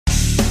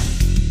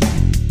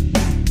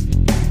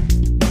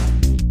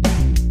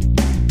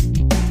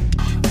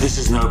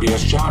This is No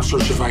BS Job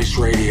Search Advice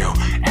Radio,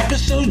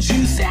 episode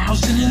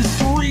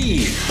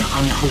 2003.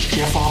 I'm your host,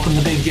 Jeff Altman,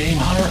 the Big Game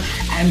Hunter,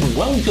 and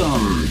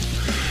welcome.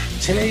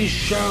 Today's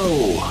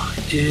show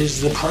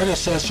is the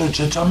predecessor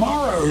to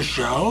tomorrow's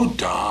show,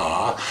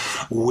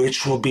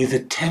 which will be the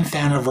 10th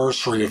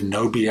anniversary of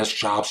No BS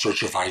Job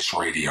Search Advice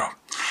Radio.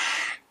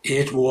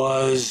 It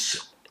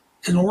was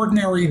an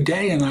ordinary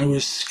day, and I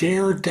was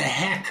scared to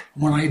heck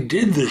when I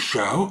did the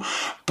show.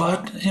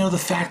 But, the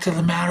fact of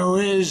the matter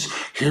is,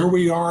 here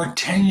we are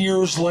 10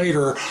 years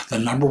later, the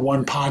number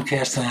one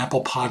podcast in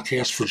Apple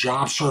Podcasts for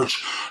job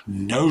search.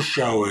 No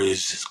show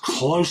is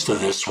close to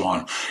this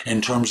one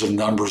in terms of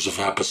numbers of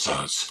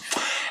episodes.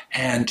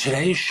 And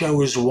today's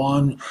show is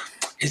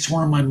it's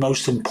one of my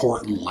most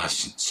important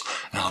lessons.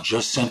 And I'll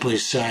just simply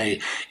say,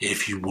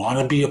 if you want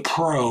to be a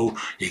pro,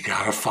 you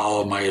got to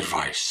follow my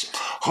advice.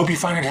 Hope you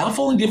find it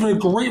helpful and give it a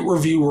great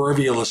review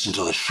wherever you listen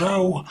to the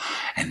show.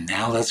 And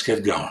now let's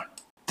get going.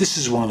 This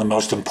is one of the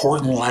most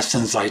important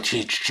lessons I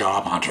teach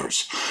job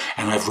hunters,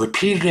 and I've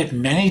repeated it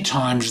many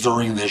times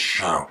during this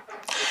show.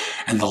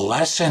 And the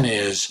lesson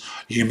is,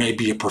 you may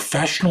be a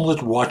professional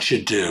at what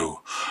you do,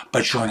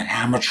 but you're an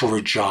amateur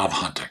at job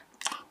hunting.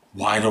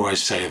 Why do I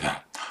say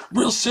that?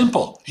 Real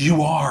simple,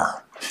 you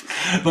are.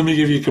 Let me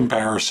give you a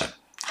comparison.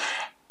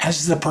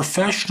 As the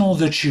professional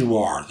that you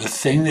are, the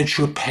thing that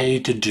you're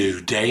paid to do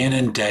day in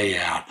and day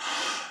out,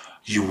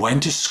 you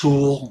went to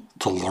school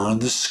to learn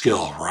the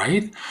skill,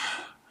 right?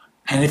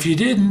 And if you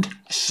didn't,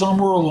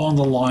 somewhere along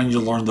the line you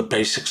learned the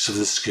basics of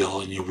the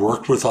skill and you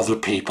worked with other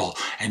people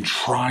and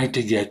tried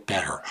to get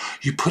better.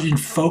 You put in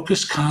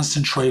focused,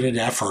 concentrated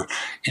effort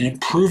in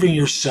improving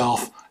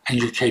yourself and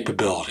your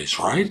capabilities,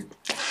 right?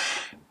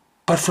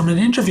 But from an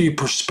interview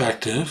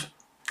perspective,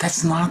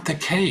 that's not the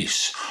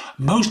case.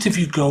 Most of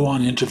you go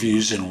on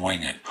interviews and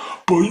wing it.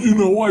 But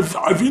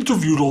I've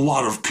interviewed a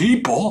lot of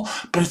people,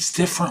 but it's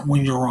different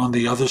when you're on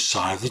the other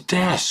side of the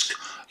desk.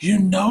 You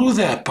know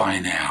that by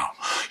now.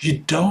 You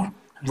don't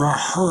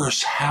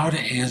rehearse how to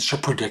answer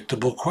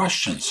predictable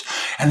questions.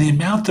 And the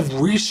amount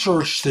of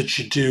research that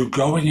you do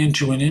going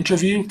into an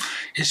interview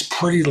is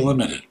pretty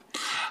limited.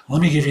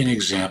 Let me give you an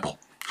example.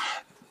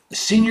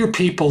 Senior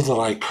people that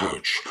I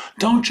coach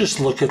don't just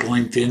look at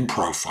LinkedIn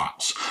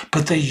profiles,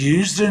 but they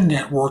use their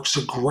networks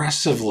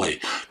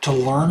aggressively to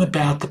learn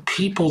about the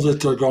people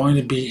that they're going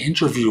to be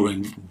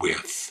interviewing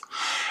with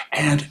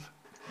and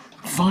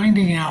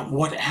finding out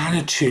what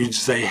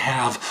attitudes they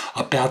have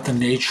about the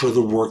nature of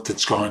the work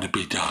that's going to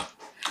be done.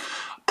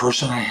 A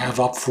person I have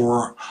up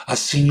for a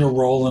senior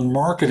role in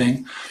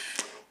marketing,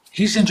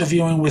 he's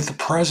interviewing with the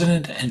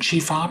president and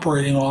chief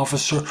operating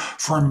officer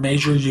for a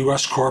major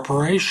U.S.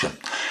 corporation.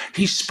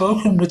 He's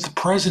spoken with the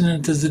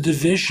president of the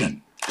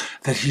division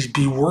that he'd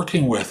be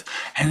working with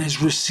and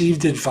has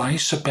received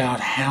advice about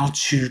how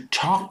to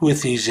talk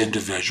with these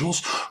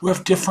individuals who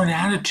have different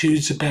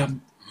attitudes about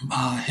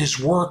his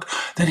work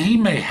than he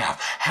may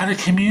have, how to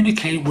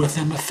communicate with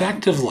them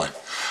effectively.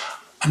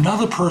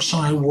 Another person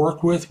I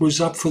worked with was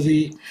up for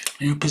the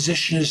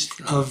position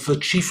of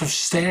chief of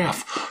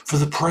staff for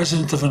the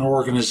president of an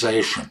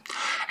organization,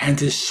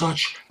 and as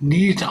such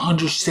needed to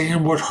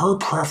understand what her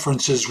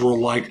preferences were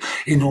like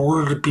in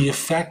order to be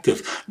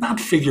effective,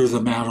 not figure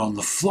them out on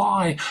the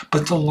fly,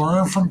 but to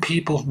learn from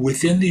people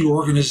within the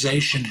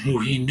organization who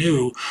he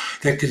knew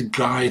that could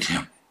guide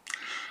him.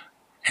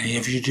 Any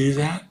of you do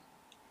that?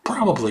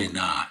 Probably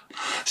not.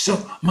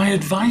 So my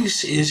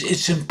advice is,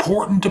 it's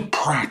important to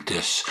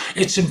practice.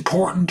 It's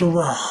important to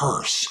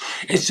rehearse.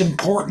 It's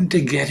important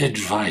to get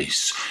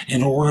advice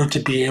in order to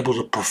be able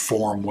to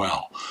perform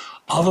well.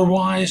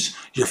 Otherwise,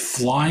 you're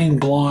flying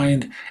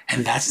blind,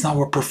 and that's not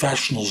what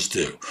professionals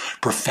do.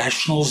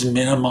 Professionals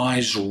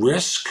minimize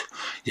risk.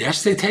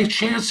 Yes, they take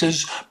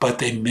chances, but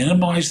they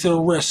minimize their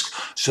risk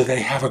so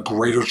they have a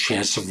greater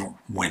chance of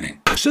winning.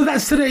 So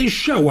that's today's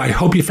show. I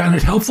hope you found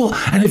it helpful.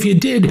 And if you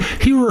did,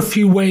 here are a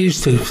few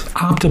ways to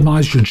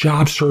optimize your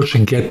job search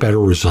and get better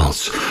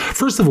results.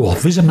 First of all,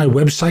 visit my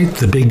website,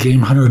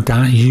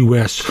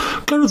 thebiggamehunter.us.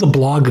 Go to the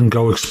blog and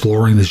go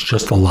exploring. There's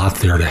just a lot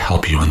there to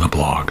help you in the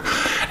blog.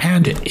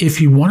 And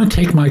if you want to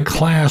take my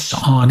class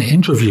on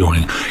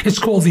interviewing, it's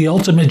called the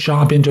Ultimate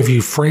Job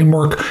Interview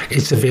Framework.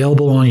 It's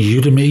available on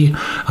Udemy.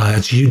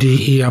 It's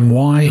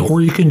Udemy,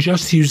 or you can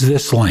just use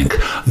this link,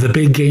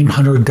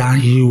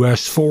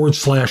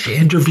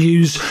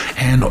 thebiggamehunter.us/interviews,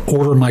 and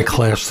order my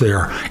class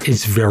there.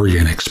 It's very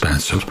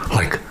inexpensive,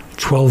 like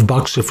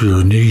 $12 if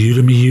you're a new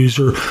Udemy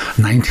user,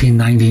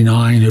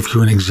 $19.99 if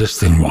you're an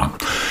existing one.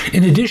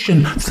 In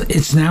addition,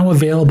 it's now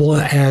available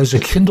as a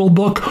Kindle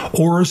book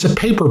or as a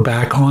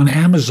paperback on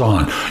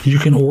Amazon. You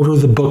can order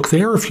the book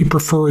there if you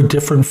prefer a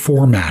different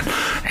format.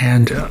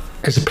 And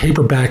as a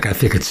paperback, I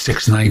think it's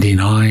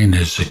 $6.99.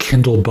 As a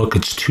Kindle book,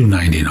 it's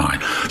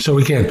 $2.99. So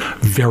again,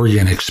 very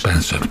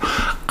inexpensive.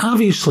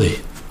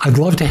 Obviously, I'd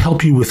love to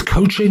help you with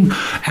coaching.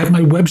 At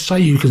my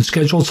website, you can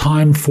schedule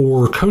time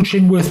for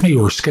coaching with me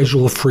or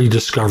schedule a free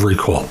discovery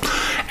call.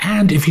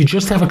 And if you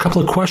just have a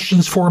couple of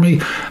questions for me,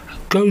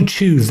 go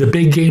to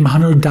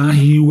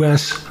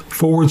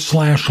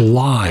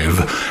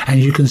thebiggamehunter.us/live,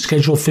 and you can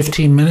schedule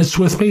 15 minutes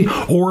with me,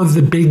 or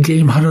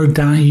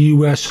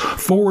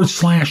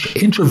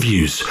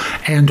thebiggamehunter.us/interviews.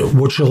 And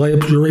what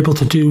you're able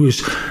to do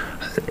is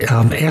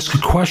ask a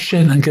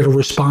question and get a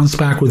response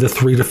back with a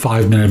 3 to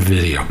 5 minute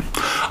video.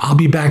 I'll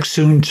be back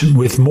soon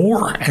with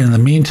more, and in the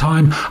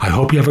meantime, I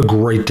hope you have a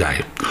great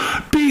day.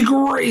 Be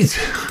great!